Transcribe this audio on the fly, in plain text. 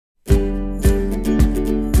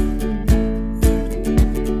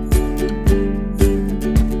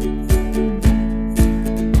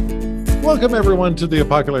Welcome, everyone, to the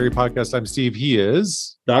Apocalypse Podcast. I'm Steve. He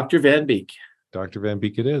is Dr. Van Beek. Dr. Van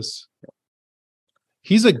Beek. It is.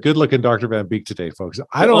 He's a good-looking Dr. Van Beek today, folks.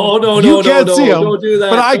 I don't. You can't see him, don't do that.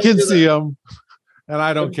 but I can see him, and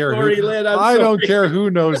I don't care sorry, who. Lynn, I don't care who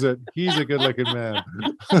knows it. He's a good-looking man.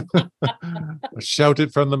 Shout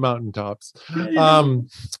it from the mountaintops.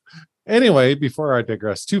 Anyway, before I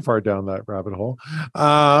digress too far down that rabbit hole,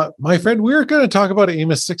 my friend, we're going to talk about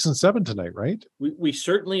Amos 6 and 7 tonight, right? We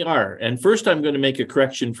certainly are. And first, I'm going to make a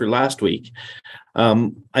correction for last week.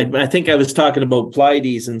 I think I was talking about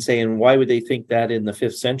Pleiades and saying, why would they think that in the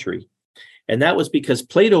 5th century? And that was because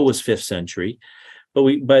Plato was 5th century,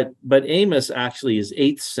 but Amos actually is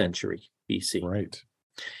 8th century BC. Right.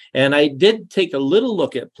 And I did take a little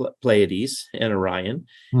look at Pleiades and Orion,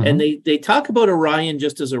 and they talk about Orion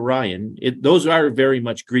just as Orion. Those are very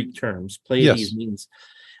much Greek terms. Pleiades means,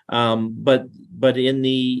 but in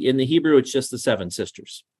the Hebrew, it's just the 7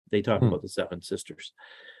 sisters. They talk about the 7 sisters.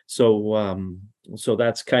 So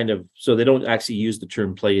that's kind of, so they don't actually use the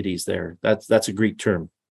term Pleiades there. That's a Greek term.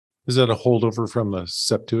 Is that a holdover from the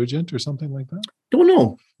Septuagint or something like that? Don't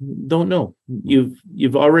know.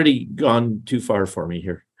 You've already gone too far for me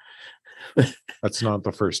here. That's not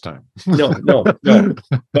the first time. No.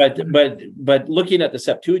 But looking at the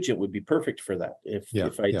Septuagint would be perfect for that.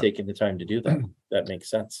 If I'd taken the time to do that, that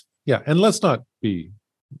makes sense. Yeah, and let's not be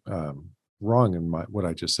wrong in what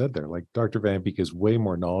I just said there. Like, Dr. Van Beek is way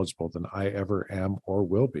more knowledgeable than I ever am or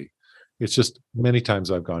will be. It's just many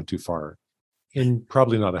times I've gone too far in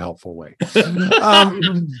probably not a helpful way.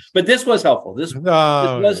 But this was helpful. This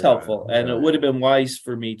was helpful, and it would have been wise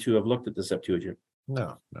for me to have looked at the Septuagint.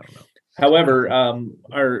 No. However,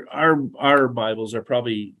 our Bibles are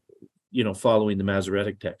probably, following the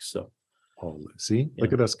Masoretic text. So,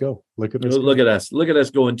 look at us go. Look at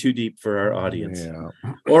us going too deep for our audience, yeah.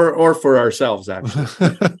 or for ourselves, actually.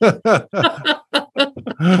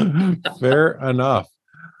 Fair enough.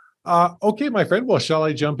 Okay, my friend. Well, shall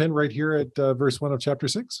I jump in right here at verse 1 of chapter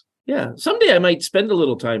 6? Yeah. Someday I might spend a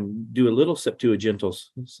little time, do a little Septuagintal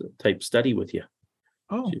type study with you.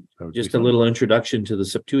 Oh, just a little introduction to the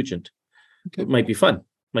Septuagint. Okay. It might be fun.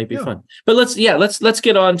 Fun. But let's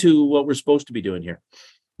get on to what we're supposed to be doing here.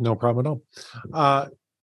 No problem at all.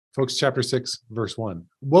 Folks, chapter 6, verse 1.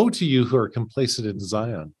 Woe to you who are complacent in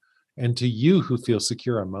Zion, and to you who feel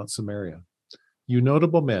secure on Mount Samaria, you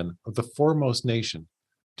notable men of the foremost nation,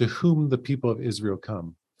 to whom the people of Israel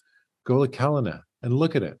come. Go to Calneh and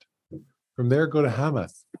look at it. From there go to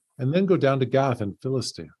Hamath, and then go down to Gath and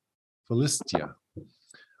Philistia.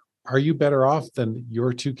 Are you better off than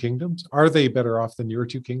your 2 kingdoms? Are they better off than your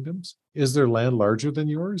 2 kingdoms? Is their land larger than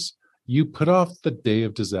yours? You put off the day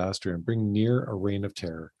of disaster and bring near a reign of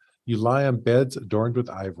terror. You lie on beds adorned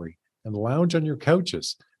with ivory and lounge on your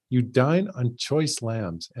couches. You dine on choice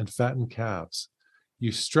lambs and fattened calves.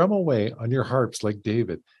 You strum away on your harps like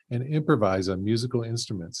David and improvise on musical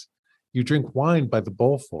instruments. You drink wine by the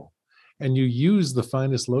bowlful, and you use the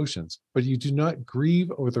finest lotions, but you do not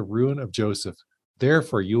grieve over the ruin of Joseph.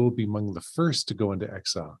 Therefore, you will be among the first to go into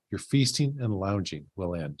exile. Your feasting and lounging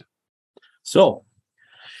will end. So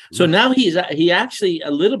now he actually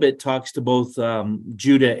a little bit talks to both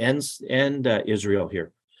Judah and Israel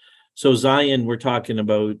here. So Zion, we're talking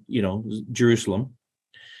about, Jerusalem,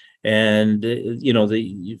 and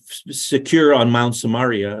the secure on Mount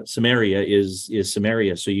Samaria is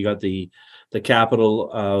Samaria. So you got the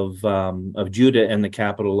capital of Judah and the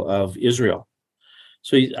capital of Israel.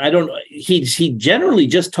 So he generally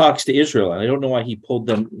just talks to Israel. And I don't know why he pulled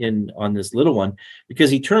them in on this little one, because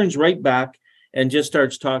he turns right back and just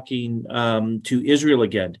starts talking to Israel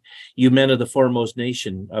again. You men of the foremost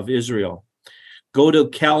nation of Israel, go to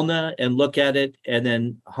Calneh and look at it, and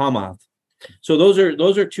then Hamath. So those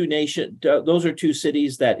are 2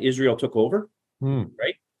 cities that Israel took over,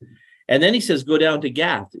 right? And then he says, go down to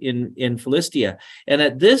Gath in Philistia. And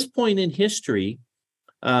at this point in history,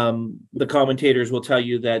 the commentators will tell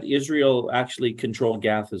you that Israel actually controlled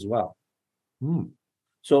Gath as well.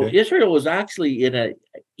 So Israel was actually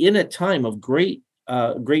in a time of great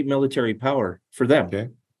military power for them.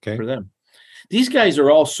 For them, these guys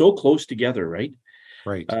are all so close together, right?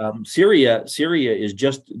 Right. Syria is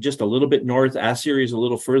just a little bit north. Assyria is a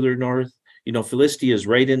little further north. Philistia is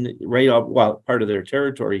part of their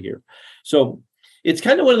territory here. So it's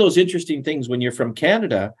kind of one of those interesting things when you're from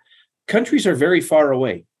Canada. Countries are very far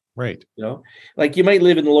away. Right. Like you might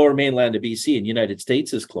live in the lower mainland of BC and United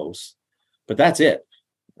States is close, but that's it.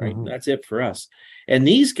 Right. Mm-hmm. That's it for us. And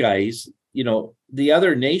these guys, the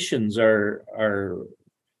other nations are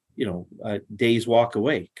a day's walk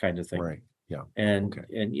away kind of thing. Right. Yeah. And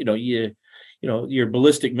your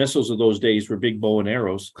ballistic missiles of those days were big bow and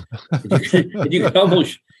arrows. And you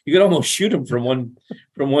could almost shoot them from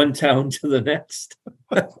one town to the next.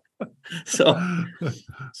 So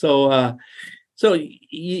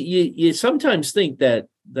you sometimes think that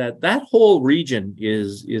whole region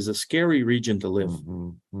is a scary region to live.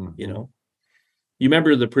 You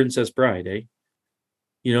remember The Princess Bride, eh?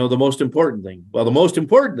 The most important thing. Well, the most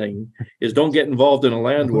important thing is don't get involved in a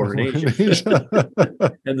land war in Asia.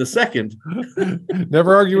 And the second,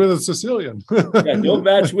 never argue with a Sicilian. Don't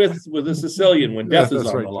match with a Sicilian when death is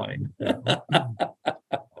on the line.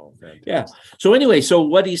 Yeah. So anyway, so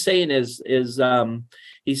what he's saying is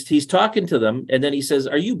he's talking to them, and then he says,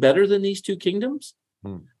 "Are you better than these two kingdoms?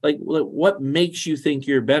 Like, what makes you think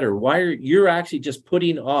you're better? Why you're actually just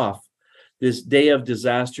putting off this day of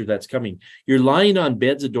disaster that's coming? You're lying on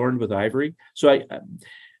beds adorned with ivory." So I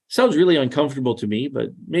sounds really uncomfortable to me, but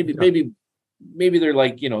maybe they're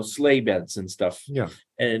like, sleigh beds and stuff. Yeah.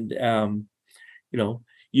 And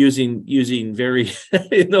using very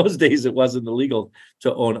in those days it wasn't illegal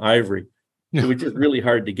to own ivory. Yeah. Which is really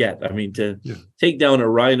hard to get. I mean, to take down a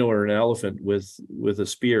rhino or an elephant with a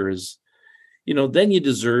spear is, then you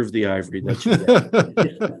deserve the ivory that you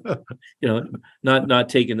get. Not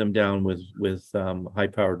taking them down with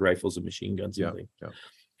high-powered rifles and machine guns.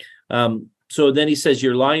 So then he says,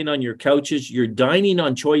 "You're lying on your couches. You're dining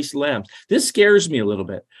on choice lambs." This scares me a little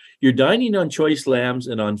bit. You're dining on choice lambs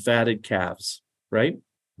and on fatted calves, right?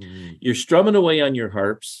 You're strumming away on your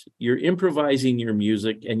harps, you're improvising your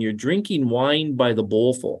music, and you're drinking wine by the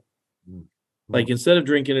bowlful. Like, instead of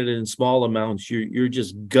drinking it in small amounts, you're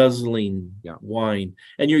just guzzling wine,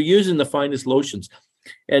 and you're using the finest lotions.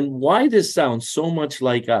 And why this sounds so much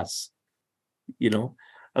like us,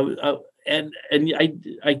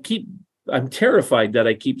 I'm terrified that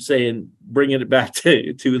I keep saying, bringing it back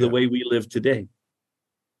to the way we live today.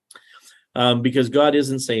 Because God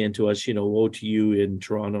isn't saying to us, woe to you in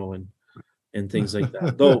Toronto and things like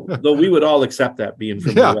that. Though we would all accept that, being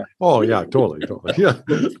from the West. Oh yeah, totally. Yeah.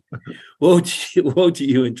 Woe to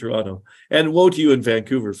you in Toronto, and woe to you in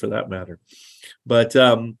Vancouver, for that matter. But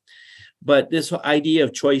this idea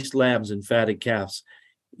of choice lambs and fatted calves,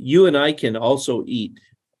 you and I can also eat.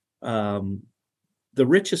 The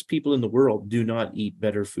richest people in the world do not eat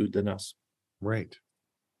better food than us. Right.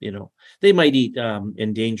 They might eat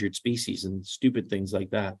endangered species and stupid things like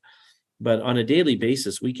that, but on a daily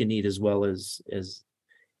basis, we can eat as well as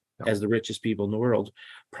the richest people in the world,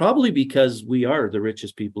 probably because we are the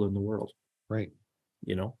richest people in the world. Right.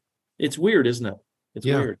 It's weird, isn't it? It's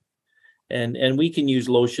weird. And we can use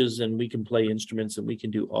lotions, and we can play instruments, and we can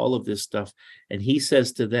do all of this stuff. And he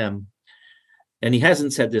says to them, and he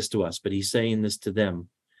hasn't said this to us, but he's saying this to them,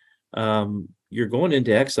 you're going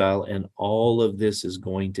into exile, and all of this is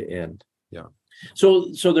going to end. Yeah. So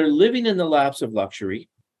they're living in the laps of luxury.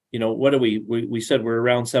 What do we said we're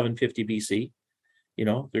around 750 BC.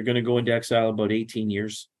 They're going to go into exile about 18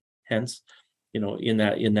 years hence, in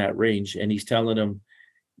that range. And he's telling them,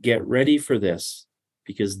 get ready for this,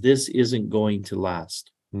 because this isn't going to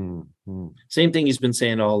last. Same thing he's been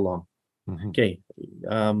saying all along. Okay.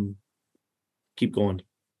 Keep going.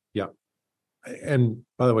 Yeah. And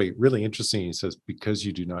by the way, really interesting, he says, because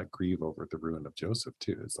you do not grieve over the ruin of Joseph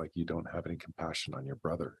too. It's like you don't have any compassion on your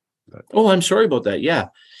brother. I'm sorry about that. Yeah.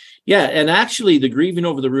 And actually, the grieving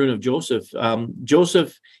over the ruin of Joseph,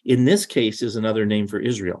 Joseph in this case is another name for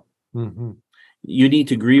Israel. You need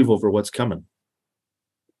to grieve over what's coming.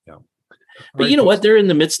 Yeah. But you know what? They're in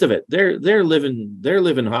the midst of it. They're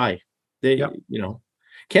living high. They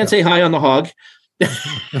can't say hi on the hog.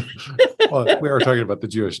 Well, we are talking about the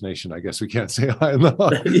Jewish nation. I guess we can't say hi in the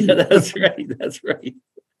hog. Yeah, that's right.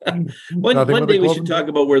 One day we should talk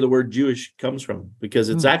about where the word Jewish comes from, because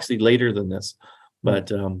it's actually later than this,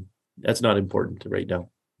 but that's not important right now.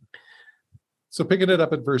 So picking it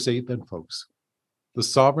up at verse 8 then, folks. The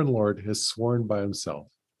sovereign Lord has sworn by himself.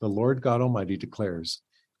 The Lord God Almighty declares,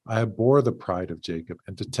 I abhor the pride of Jacob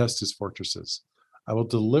and detest his fortresses. I will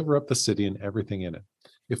deliver up the city and everything in it.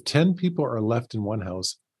 If 10 people are left in one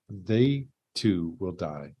house, they too will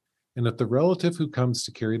die. And if the relative who comes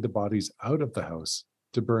to carry the bodies out of the house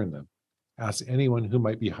to burn them asks anyone who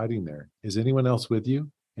might be hiding there, is anyone else with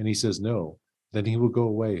you? And he says no, then he will go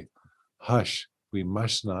away. Hush, we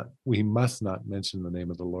must not mention the name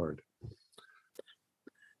of the Lord.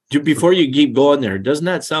 Before you keep going there, doesn't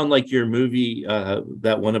that sound like your movie,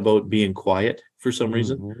 that one about being quiet for some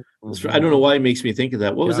reason? I don't know why it makes me think of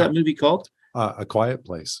that. What was that movie called? A Quiet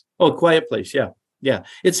Place. Oh, Quiet Place. Yeah.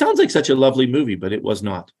 It sounds like such a lovely movie, but it was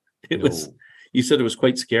not. It was. You said it was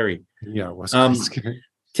quite scary. Yeah, it was quite scary.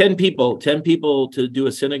 10 people to do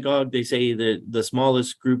a synagogue. They say that the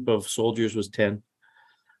smallest group of soldiers was 10.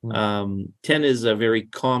 10 is a very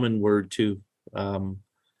common word too,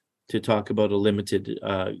 to talk about a limited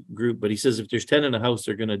group. But he says if there's 10 in a house,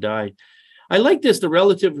 they're going to die. I like this, the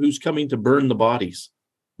relative who's coming to burn the bodies.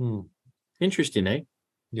 Interesting, eh?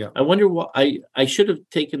 Yeah. I wonder why. I should have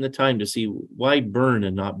taken the time to see why burn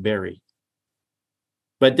and not bury.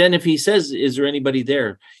 But then if he says, is there anybody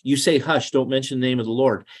there? You say, hush, don't mention the name of the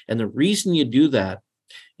Lord. And the reason you do that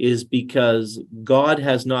is because God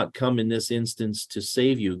has not come in this instance to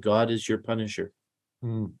save you. God is your punisher.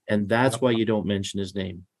 And that's why you don't mention his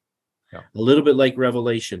name. A little bit like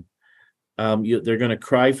Revelation. They're going to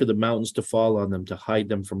cry for the mountains to fall on them, to hide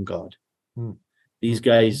them from God. These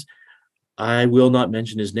guys, I will not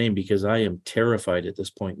mention his name because I am terrified at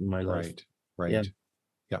this point in my life. Right.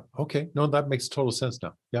 Yeah. Okay. No, that makes total sense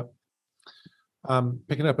now. Yep.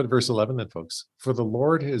 Picking up at verse 11 then, folks. For the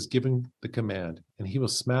Lord has given the command, and he will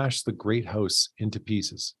smash the great house into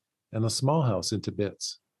pieces, and the small house into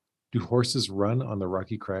bits. Do horses run on the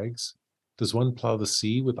rocky crags? Does one plow the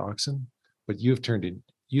sea with oxen? But you have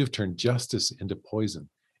turned justice into poison,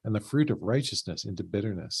 and the fruit of righteousness into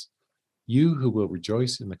bitterness. You who will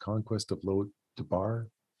rejoice in the conquest of Lo-Debar,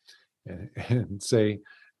 and say,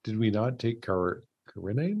 did we not take Carnaim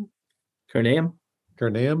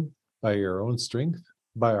by our own strength?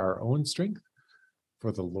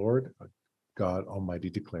 For the Lord God Almighty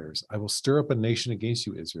declares, I will stir up a nation against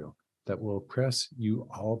you, Israel, that will oppress you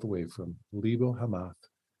all the way from Lebo Hamath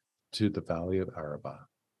to the valley of Arabah.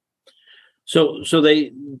 So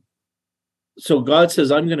God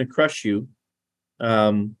says, I'm going to crush you.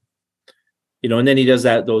 And then he does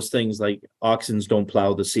those things like oxens don't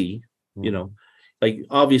plow the sea, like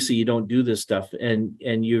obviously you don't do this stuff, and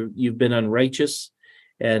you've been unrighteous,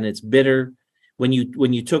 and it's bitter. When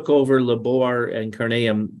you took over Leboar and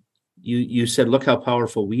Carnaim, you said, look how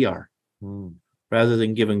powerful we are, rather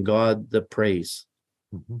than giving God the praise.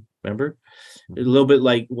 Remember? A little bit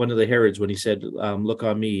like one of the Herods when he said, look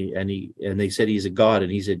on me, and they said he's a god,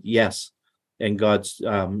 and he said yes, and God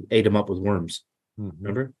ate him up with worms.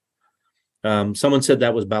 Remember? Someone said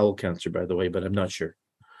that was bowel cancer, by the way, but I'm not sure.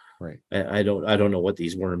 Right. I don't know what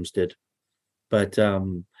these worms did, but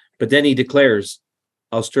then he declares,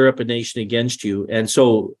 I'll stir up a nation against you. And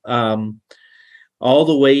so all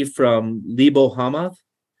the way from Lebo Hamath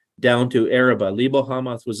down to Arabah. Lebo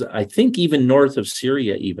Hamath was, I think, even north of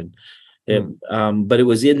Syria, even. But it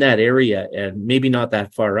was in that area, and maybe not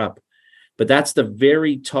that far up. But that's the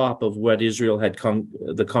very top of what Israel had,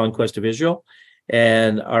 the conquest of Israel.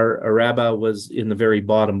 And our Arabah was in the very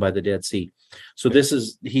bottom by the Dead Sea. So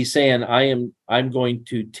he's saying, I'm going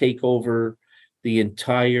to take over the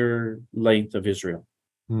entire length of Israel.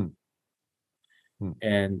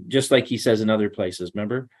 And just like he says in other places,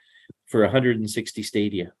 remember, for 160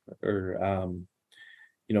 stadia, or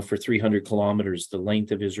for 300 kilometers, the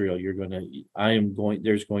length of Israel,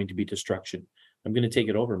 there's going to be destruction. I'm going to take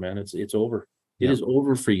it over, man. It's over. It is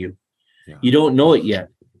over for you. You don't know it yet.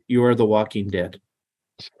 You are the walking dead.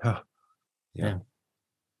 Yeah.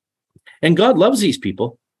 And God loves these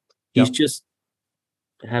people. He's just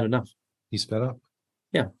had enough. He's fed up.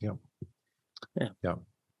 Yeah.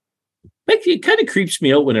 It kind of creeps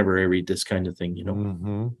me out whenever I read this kind of thing,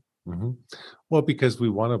 Well, because we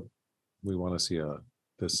want to see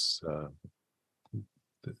this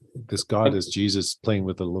God as Jesus playing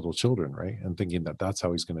with the little children, right? And thinking that that's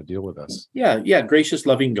how he's going to deal with us. Yeah. Gracious,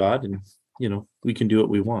 loving God. And, we can do what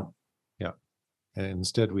we want. Yeah. And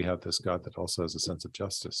instead we have this God that also has a sense of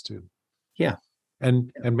justice too. Yeah.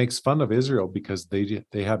 And makes fun of Israel because they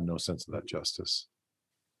have no sense of that justice.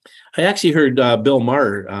 I actually heard Bill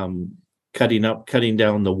Maher cutting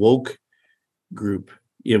down the woke group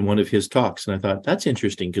in one of his talks. And I thought, that's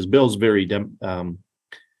interesting, because Bill's very,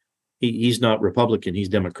 he's not Republican. He's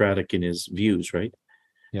Democratic in his views, right?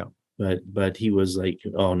 Yeah. But he was like,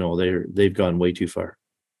 oh no, they've gone way too far.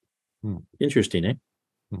 Interesting, eh?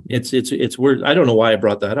 It's weird. I don't know why I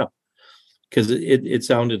brought that up, because it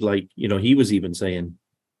sounded like, he was even saying,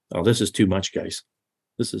 oh, this is too much, guys.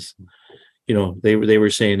 This is, they were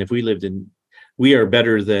saying, if we are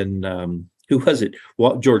better than, who was it?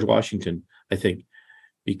 George Washington, I think,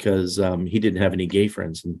 because he didn't have any gay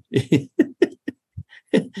friends.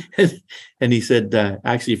 And, and he said,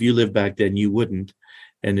 actually, if you lived back then, you wouldn't.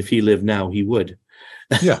 And if he lived now, he would.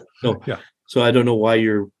 Yeah. So I don't know why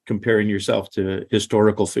you're comparing yourself to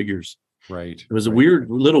historical figures. Right. It was a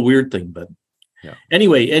little weird thing, but yeah.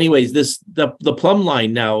 Anyways, the plumb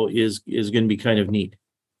line now is going to be kind of neat.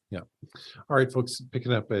 Yeah. All right, folks,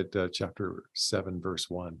 picking up at chapter 7, verse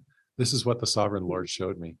 1. This is what the sovereign Lord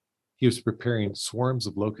showed me. He was preparing swarms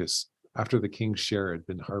of locusts after the king's share had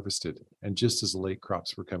been harvested, and just as the late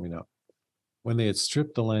crops were coming up. When they had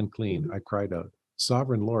stripped the land clean, I cried out,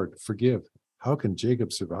 Sovereign Lord, forgive. How can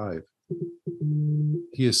Jacob survive?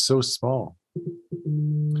 He is so small.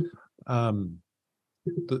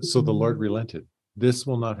 So the Lord relented. This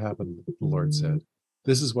will not happen, the Lord said.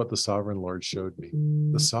 This is what the sovereign Lord showed me.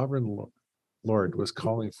 The sovereign Lord was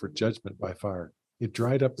calling for judgment by fire. It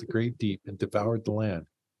dried up the great deep and devoured the land.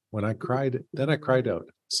 Then I cried out,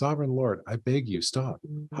 Sovereign Lord, I beg you, stop.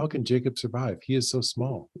 How can Jacob survive? He is so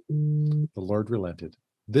small. The Lord relented.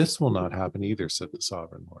 This will not happen either, said the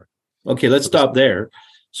sovereign Lord. Okay, let's stop there.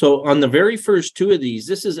 So on the very first two of these,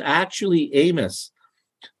 this is actually Amos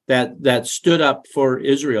that stood up for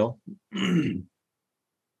Israel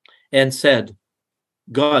and said,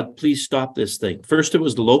 God, please stop this thing. First, it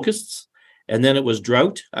was the locusts, and then it was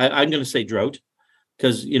drought. I'm going to say drought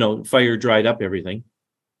because, fire dried up everything.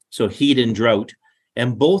 So heat and drought.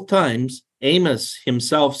 And both times, Amos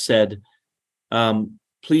himself said,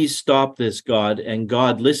 please stop this, God. And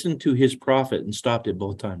God listened to his prophet and stopped it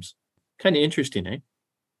both times. Kind of interesting, eh?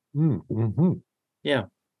 Mm-hmm. Yeah.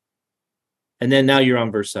 And then now you're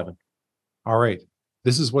on verse 7. All right.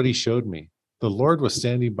 This is what he showed me. The Lord was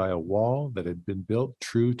standing by a wall that had been built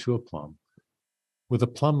true to a plumb, with a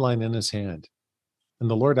plumb line in his hand. And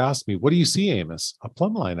the Lord asked me, what do you see, Amos? A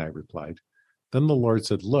plumb line, I replied. Then the Lord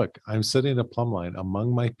said, look, I'm setting a plumb line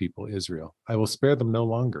among my people, Israel. I will spare them no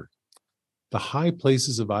longer. The high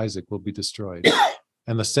places of Isaac will be destroyed,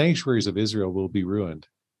 and the sanctuaries of Israel will be ruined.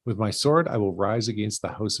 With my sword, I will rise against the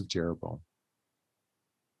house of Jeroboam.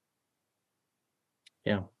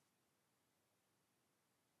 Yeah.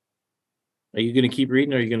 Are you going to keep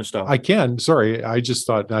reading or are you going to stop? I can. Sorry. I just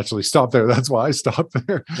thought naturally stop there. That's why I stopped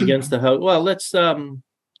there. Against the house. Well, let's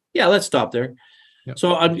stop there. Yep.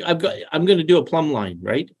 So I'm going to do a plumb line,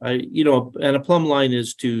 right? And a plumb line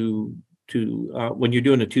is to when you're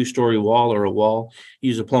doing a 2-story wall or a wall,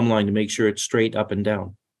 use a plumb line to make sure it's straight up and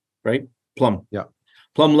down, right? Plumb. Yeah.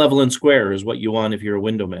 Plumb, level, and square is what you want if you're a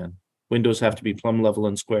window man. Windows have to be plumb, level,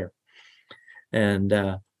 and square. And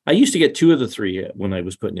I used to get 2 of the 3 when I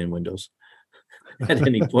was putting in windows at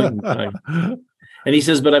any point in time. And he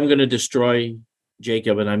says, but I'm going to destroy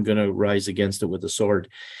Jacob and I'm going to rise against it with a sword.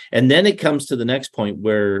 And then it comes to the next point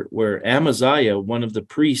where Amaziah, one of the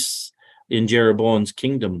priests in Jeroboam's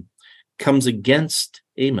kingdom, comes against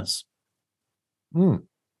Amos.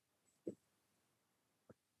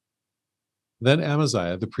 Then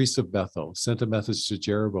Amaziah, the priest of Bethel, sent a message to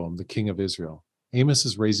Jeroboam, the king of Israel. Amos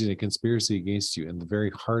is raising a conspiracy against you in the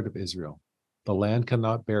very heart of Israel. The land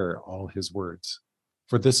cannot bear all his words.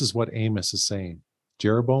 For this is what Amos is saying.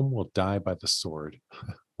 Jeroboam will die by the sword.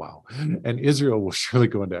 Wow. And Israel will surely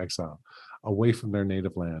go into exile, away from their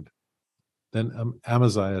native land. Then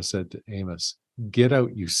Amaziah said to Amos, get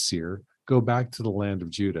out, you seer. Go back to the land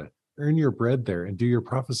of Judah. Earn your bread there and do your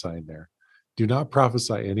prophesying there. Do not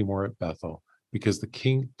prophesy anymore at Bethel, because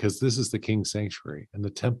this is the king's sanctuary and the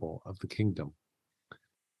temple of the kingdom.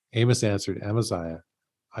 Amos answered Amaziah,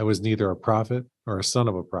 I was neither a prophet nor a son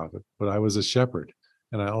of a prophet, but I was a shepherd,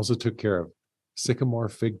 and I also took care of sycamore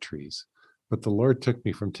fig trees. But the Lord took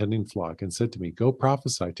me from tending flock and said to me, go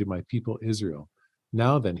prophesy to my people Israel.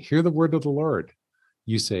 Now then, hear the word of the Lord.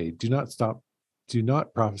 You say, do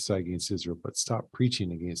not prophesy against Israel, but stop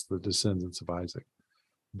preaching against the descendants of Isaac.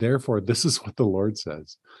 Therefore, this is what the Lord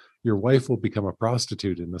says. Your wife will become a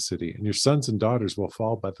prostitute in the city, and your sons and daughters will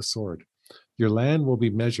fall by the sword. Your land will be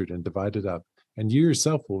measured and divided up, and you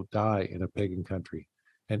yourself will die in a pagan country,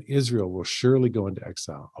 and Israel will surely go into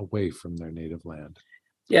exile away from their native land.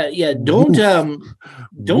 Yeah. Don't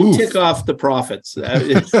tick off the prophets.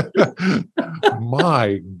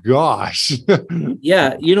 My gosh.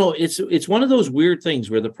 Yeah, it's one of those weird things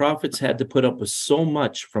where the prophets had to put up with so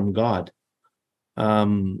much from God.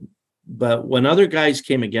 But when other guys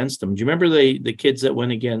came against them, do you remember the kids that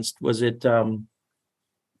went against? Was it?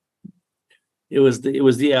 It was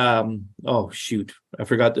the oh shoot, I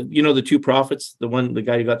forgot the 2 prophets. The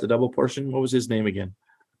guy who got the double portion. What was his name again?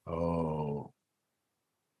 Oh,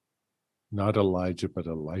 not Elijah, but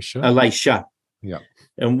Elisha. Elisha. Yeah,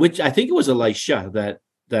 and which I think it was Elisha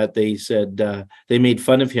that they said they made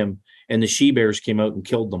fun of him, and the she-bears came out and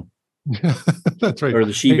killed them. That's right. Or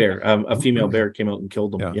the she-bear, a female bear came out and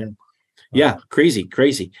killed them. Yeah.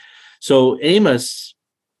 Crazy. So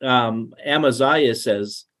Amaziah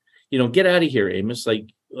says, get out of here, Amos. Like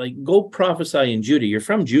go prophesy in Judah. You're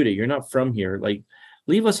from Judah. You're not from here. Like,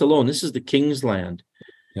 leave us alone. This is the king's land.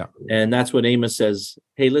 Yeah. And that's what Amos says.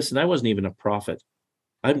 Hey, listen, I wasn't even a prophet.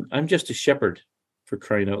 I'm just a shepherd, for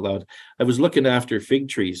crying out loud. I was looking after fig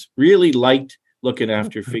trees. Really liked looking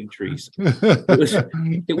after fig trees.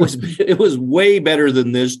 It was way better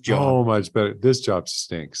than this job. Oh, much better. This job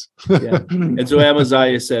stinks. Yeah. And so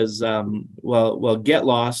Amaziah says, well, get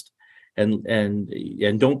lost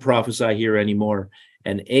and don't prophesy here anymore.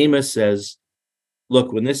 And Amos says,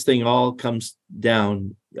 look, when this thing all comes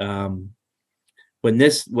down, when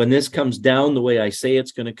this comes down the way I say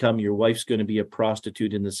it's going to come, your wife's going to be a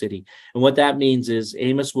prostitute in the city. And what that means is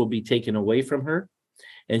Amos will be taken away from her,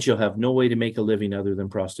 and she'll have no way to make a living other than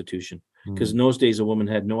prostitution. Because in those days, a woman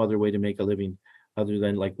had no other way to make a living other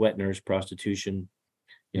than like wet nurse, prostitution.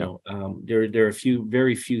 There are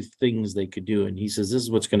very few things they could do. And he says, this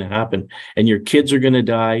is what's going to happen. And your kids are going to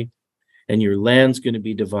die, and your land's going to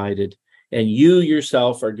be divided, and you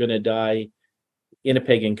yourself are going to die in a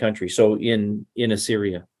pagan country. So in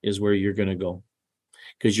Assyria is where you're going to go,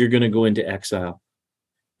 because you're going to go into exile.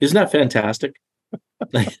 Isn't that fantastic?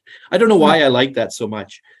 I don't know why I like that so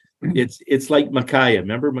much. It's like Micaiah.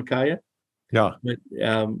 Remember Micaiah? Yeah. But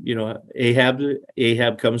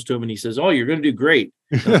Ahab comes to him and he says, "Oh, you're going to do great.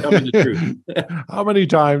 Now tell me the truth." How many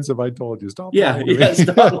times have I told you? Stop.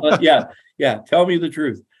 Stop. Yeah. Tell me the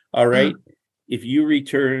truth. All right. If you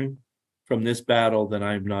return from this battle, then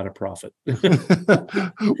I'm not a prophet.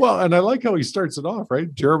 Well, and I like how he starts it off,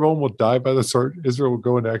 right? Jeroboam will die by the sword. Israel will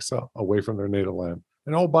go into exile away from their native land.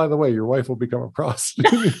 And oh, by the way, your wife will become a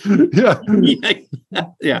prostitute. Yeah.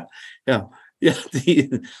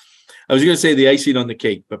 I was going to say the icing on the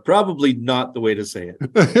cake, but probably not the way to say it.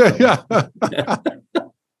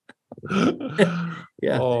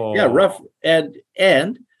 Yeah. Rough.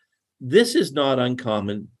 And this is not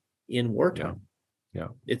uncommon in wartime. Yeah.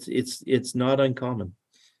 It's not uncommon.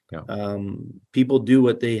 Yeah. People do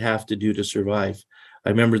what they have to do to survive. I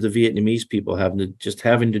remember the Vietnamese people having to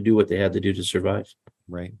do what they had to do to survive.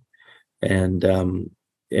 Right. And so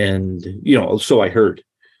I heard,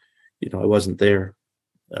 I wasn't there.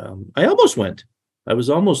 I almost went. I was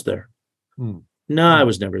almost there. No, I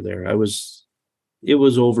was never there. It was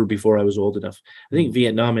over before I was old enough. I think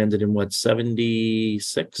Vietnam ended in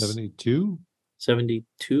 76? 72?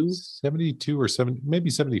 72? 72 or 70, maybe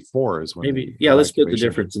 74 is when. Maybe, let's split the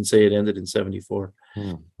difference and say it ended in 74.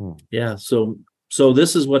 Yeah, so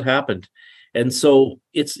this is what happened. And so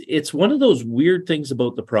it's one of those weird things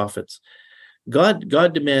about the prophets. God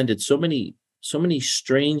demanded so many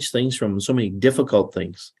strange things from him, so many difficult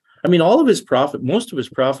things. I mean, most of his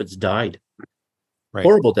prophets died. Right.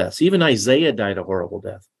 Horrible deaths. Even Isaiah died a horrible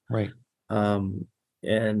death. Right. And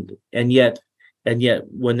yet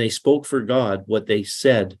when they spoke for God, what they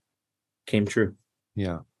said came true.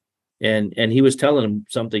 Yeah. And he was telling them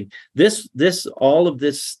something. All of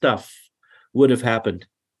this stuff would have happened.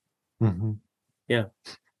 Mm-hmm. Yeah.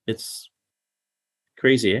 It's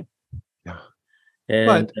crazy, eh? Yeah.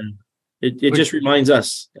 And it just reminds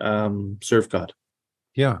us, serve God.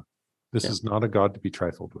 Yeah. This is not a God to be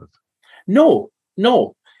trifled with. No.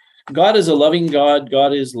 God is a loving God.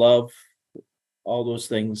 God is love, all those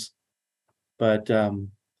things. But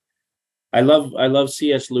I love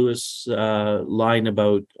C.S. Lewis' line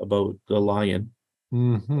about the lion,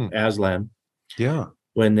 Aslan. Yeah.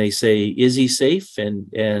 When they say, "Is he safe?"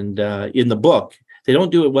 and in the book, they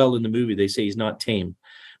don't do it well in the movie. They say he's not tame,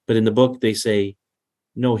 but in the book they say,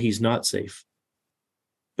 "No, he's not safe,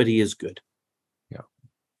 but he is good." Yeah.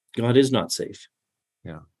 God is not safe.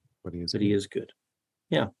 Yeah, but he is good.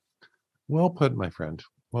 Yeah. Well put, my friend.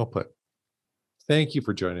 Well put. Thank you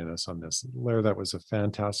for joining us on this, Lair. That was a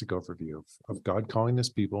fantastic overview of God calling his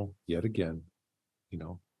people yet again.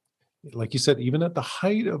 Like you said, even at the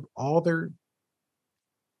height of all they're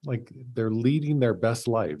leading their best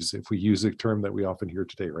lives, if we use a term that we often hear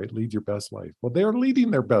today, right? Lead your best life. Well, they're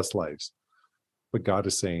leading their best lives. But God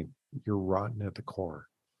is saying, you're rotten at the core,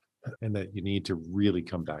 and that you need to really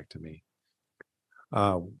come back to me.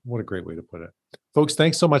 What a great way to put it. Folks,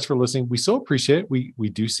 thanks so much for listening. We so appreciate it. We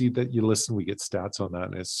do see that you listen. We get stats on that,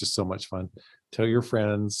 and it's just so much fun. Tell your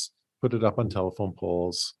friends, put it up on telephone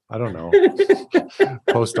poles. I don't know.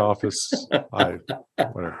 Post office,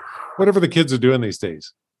 whatever the kids are doing these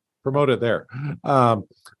days. Promote it there. But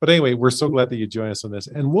anyway, we're so glad that you join us on this.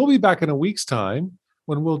 And we'll be back in a week's time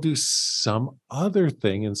when we'll do some other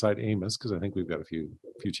thing inside Amos, because I think we've got a few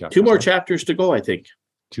chapters. 2 more chapters to go, I think.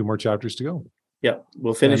 2 more chapters to go. Yeah,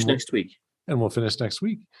 we'll finish next week. And we'll finish next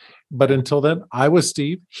week. But until then, I was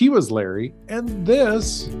Steve, he was Larry, and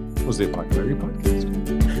this was the Apocalypse Podcast.